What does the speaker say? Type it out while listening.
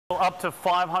Up to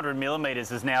 500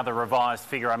 millimetres is now the revised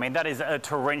figure. I mean, that is a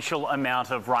torrential amount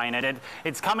of rain, and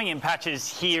it's coming in patches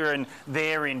here and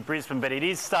there in Brisbane, but it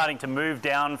is starting to move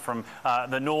down from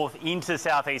the north into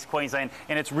southeast Queensland,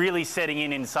 and it's really setting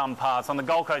in some parts. On the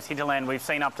Gold Coast hinterland, we've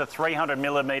seen up to 300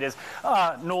 millimetres.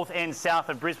 North and south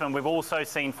of Brisbane, we've also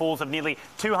seen falls of nearly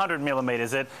 200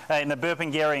 millimetres. In the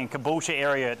Burpengary and Caboolture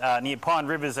area near Pine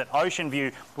Rivers at Ocean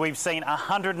View, we've seen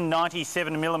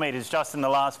 197 millimetres just in the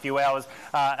last few hours.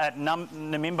 At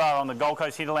Namimba on the Gold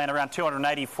Coast hinterland, around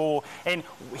 284. And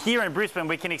here in Brisbane,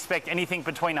 we can expect anything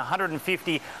between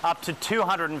 150 up to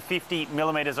 250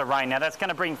 millimetres of rain. Now, that's going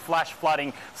to bring flash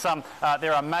flooding.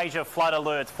 There are major flood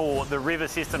alerts for the river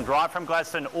system right from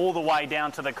Gladstone all the way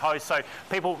down to the coast. So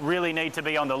people really need to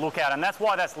be on the lookout. And that's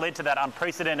why that's led to that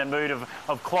unprecedented mood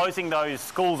of closing those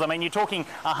schools. I mean, you're talking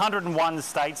 101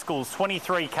 state schools,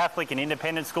 23 Catholic and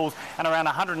independent schools, and around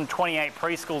 128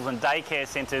 preschools and daycare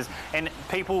centres. And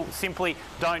people simply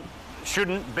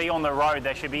shouldn't be on the road.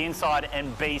 They should be inside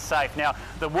and be safe. Now,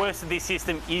 the worst of this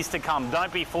system is to come.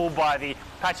 Don't be fooled by the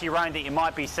patchy rain that you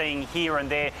might be seeing here and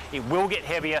there. It will get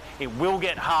heavier, it will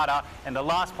get harder, and the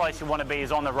last place you want to be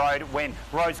is on the road when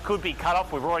roads could be cut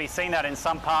off. We've already seen that in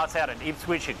some parts out at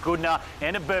Ipswich, at Goodna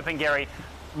and at Burpengary.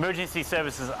 Emergency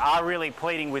services are really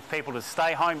pleading with people to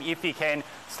stay home if you can,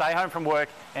 stay home from work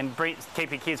and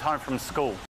keep your kids home from school.